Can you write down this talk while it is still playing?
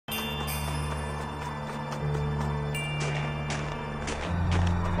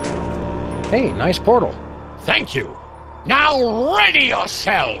Hey, nice portal. Thank you. Now ready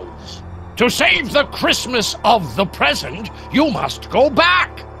yourselves. To save the Christmas of the present, you must go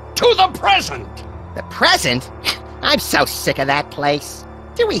back to the present. The present? I'm so sick of that place.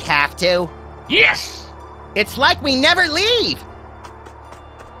 Do we have to? Yes. It's like we never leave.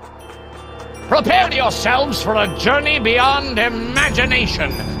 Prepare yourselves for a journey beyond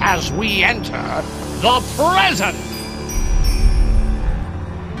imagination as we enter the present.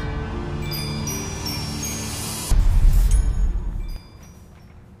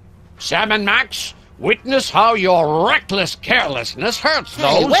 Sam and Max, witness how your reckless carelessness hurts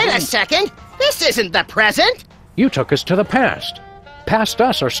those Hey, wait a second! This isn't the present! You took us to the past. Past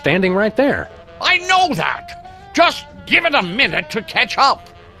us are standing right there. I know that. Just give it a minute to catch up.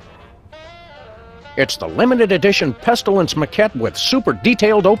 It's the limited edition Pestilence maquette with super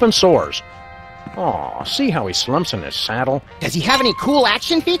detailed open sores. Aw, see how he slumps in his saddle? Does he have any cool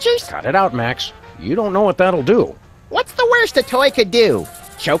action features? Cut it out, Max. You don't know what that'll do. What's the worst a toy could do?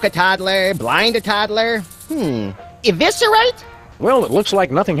 Choke a toddler? Blind a toddler? Eviscerate? Well, it looks like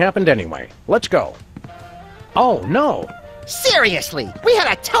nothing happened anyway. Let's go. Oh, no. Seriously, we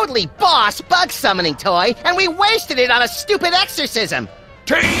had a totally boss bug summoning toy, and we wasted it on a stupid exorcism.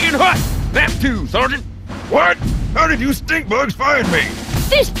 Chain hut! S.2, Sergeant! What? How did you stink bugs find me?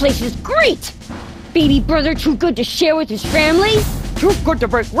 This place is great! Baby brother too good to share with his family? Too good to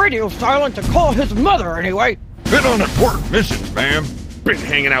break radio silence to call his mother, anyway. Been on important missions, ma'am. Been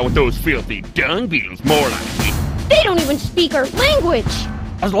hanging out with those filthy dung beetles, more like it. They don't even speak our language!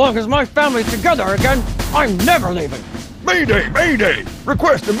 As long as my family's together again, I'm never leaving. Mayday! Mayday!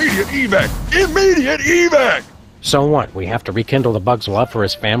 Request immediate evac! Immediate evac! So what, we have to rekindle the bug's love for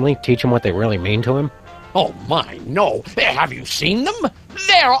his family, teach him what they really mean to him? Oh my, no. Have you seen them?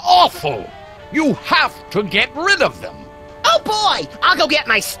 They're awful. You have to get rid of them. Oh boy! I'll go get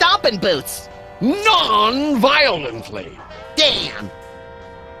my stomping boots! Non-violently. Damn!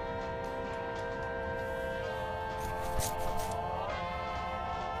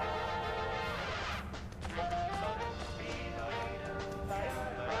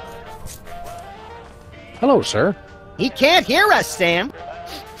 Hello, sir. He can't hear us, Sam.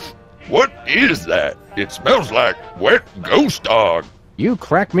 What is that? It smells like wet ghost dog. You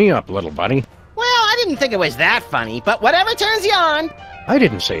crack me up, little buddy. Well, I didn't think it was that funny, but whatever turns you on. I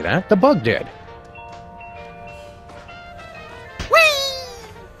didn't say that. The bug did. Whee!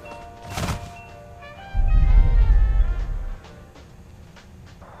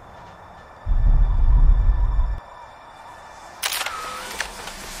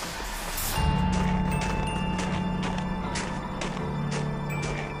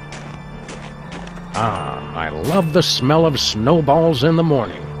 Ah, I love the smell of snowballs in the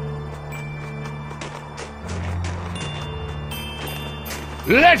morning.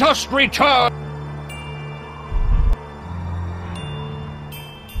 Let us return.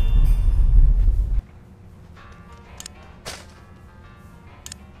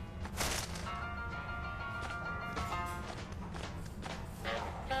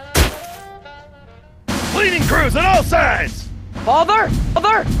 Cleaning crews on all sides! Father?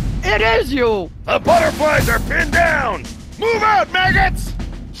 Father? It is you! The butterflies are pinned down! Move out, maggots!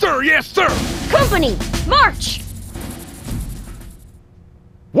 Sir, yes, sir! Company, march!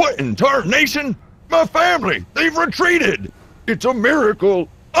 What in tarnation? My family! They've retreated! It's a miracle!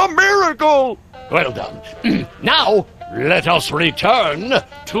 A miracle! Well done. Now, let us return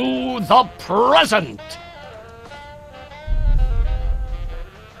to the present.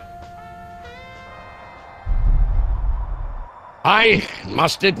 I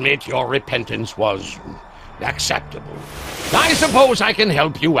must admit your repentance was acceptable. I suppose I can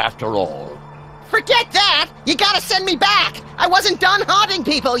help you after all. Forget that! You gotta send me back! I wasn't done haunting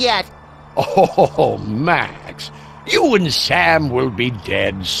people yet! Oh, Max, you and Sam will be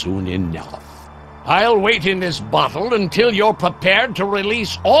dead soon enough. I'll wait in this bottle until you're prepared to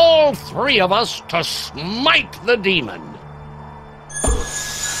release all three of us to smite the demon.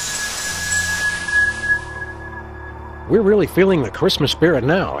 We're really feeling the Christmas spirit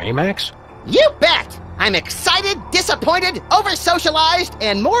now, eh, Max? You bet! I'm excited, disappointed, over-socialized,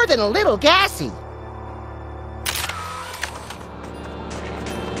 and more than a little gassy.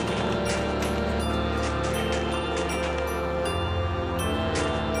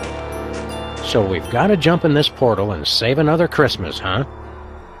 So we've got to jump in this portal and save another Christmas, huh?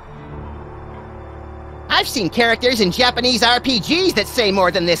 I've seen characters in Japanese RPGs that say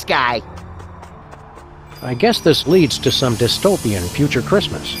more than this guy. I guess this leads to some dystopian future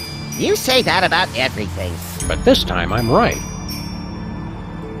Christmas. You say that about everything. But this time I'm right.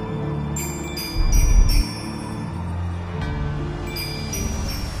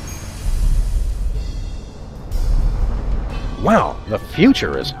 Wow, the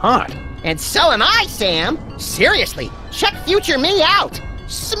future is hot. And so am I, Sam. Seriously, check future me out.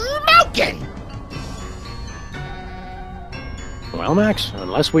 Smoking! Well, Max,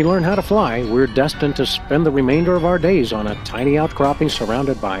 unless we learn how to fly, we're destined to spend the remainder of our days on a tiny outcropping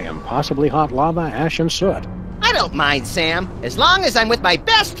surrounded by impossibly hot lava, ash, and soot. I don't mind, Sam, as long as I'm with my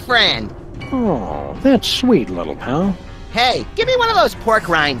best friend. Oh, that's sweet, little pal. Hey, give me one of those pork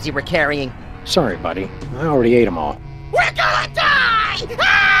rinds you were carrying. Sorry, buddy. I already ate them all. We're gonna die!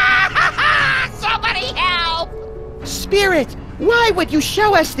 Somebody help! Spirit, why would you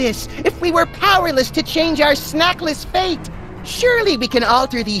show us this if we were powerless to change our snackless fate? Surely we can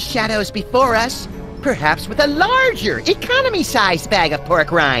alter these shadows before us. Perhaps with a larger, economy-sized bag of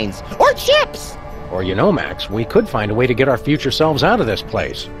pork rinds. Or chips! Or you know, Max, we could find a way to get our future selves out of this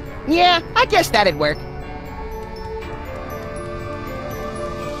place. Yeah, I guess that'd work.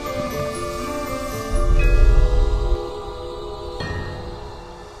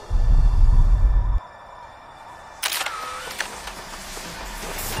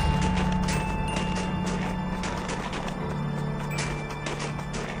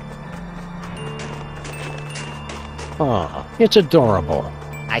 Aw, it's adorable.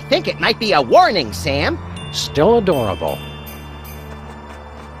 I think it might be a warning, Sam. Still adorable.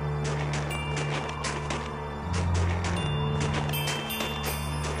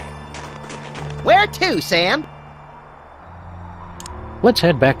 Where to, Sam? Let's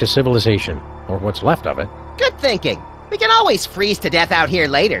head back to civilization, or what's left of it. Good thinking. We can always freeze to death out here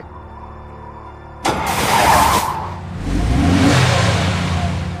later.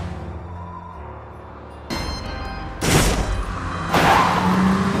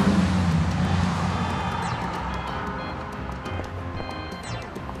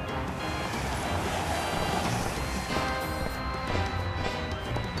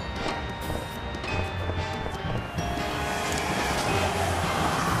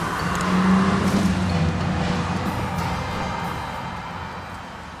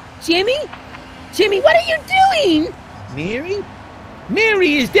 Jimmy? Jimmy, what are you doing? Mary?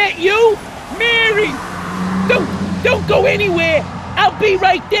 Mary, is that you? Mary! Don't go anywhere! I'll be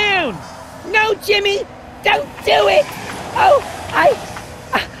right down! No, Jimmy! Don't do it! Oh,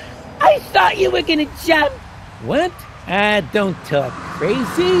 I thought you were gonna jump! What? Don't talk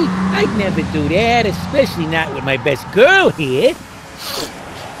crazy. I'd never do that, especially not with my best girl here.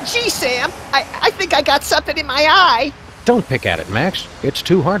 Gee, Sam, I think I got something in my eye. Don't pick at it, Max. It's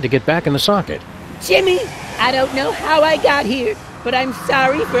too hard to get back in the socket. Jimmy, I don't know how I got here, but I'm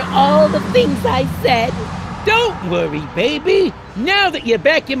sorry for all the things I said. Don't worry, baby. Now that you're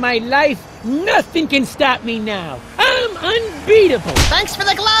back in my life, nothing can stop me now. I'm unbeatable. Thanks for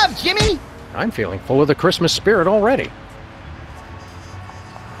the glove, Jimmy. I'm feeling full of the Christmas spirit already.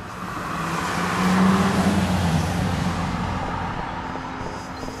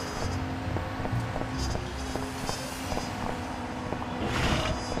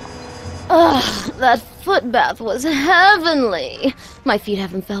 Ugh, that foot bath was heavenly. My feet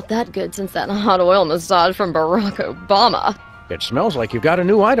haven't felt that good since that hot oil massage from Barack Obama. It smells like you've got a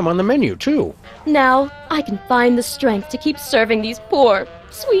new item on the menu, too. Now, I can find the strength to keep serving these poor,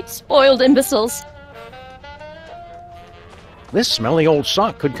 sweet, spoiled imbeciles. This smelly old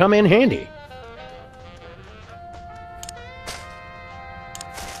sock could come in handy.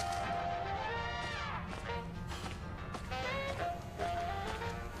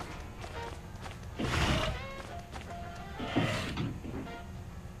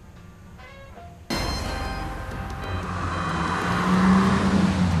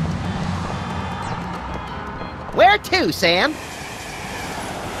 Where to, Sam?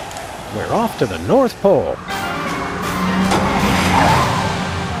 We're off to the North Pole.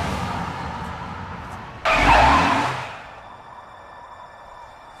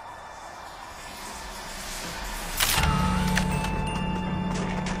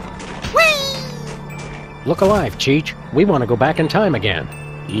 Whee! Look alive, Cheech. We want to go back in time again.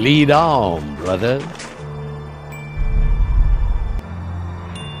 Lead on, brother.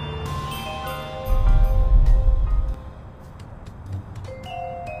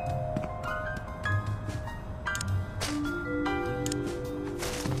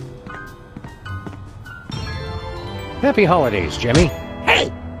 Happy holidays, Jimmy.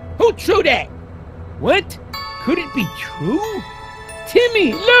 Hey! Who threw that? What? Could it be true?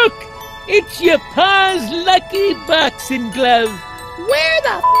 Timmy, look! It's your pa's lucky boxing glove. Where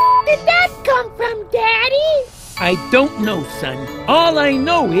the did that come from, Daddy? I don't know, son. All I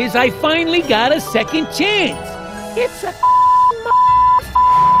know is I finally got a second chance. It's a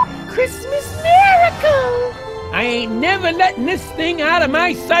Christmas miracle. I ain't never letting this thing out of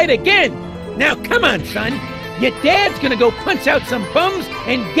my sight again. Now, come on, son. Your dad's gonna go punch out some bums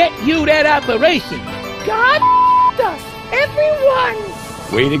and get you that operation. God us,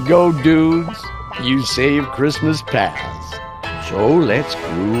 everyone! Way to go, dudes. You saved Christmas past. So let's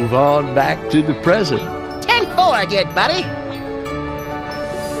move on back to the present. 10-4, good buddy.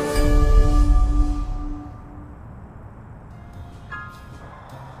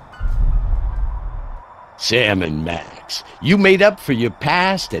 Sam and Max, you made up for your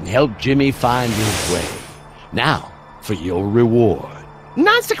past and helped Jimmy find his way. Now, for your reward.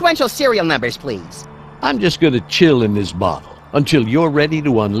 Non-sequential serial numbers, please. I'm just gonna chill in this bottle until you're ready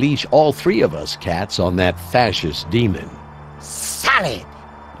to unleash all three of us cats on that fascist demon. Solid.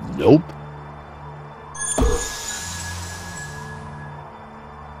 Nope.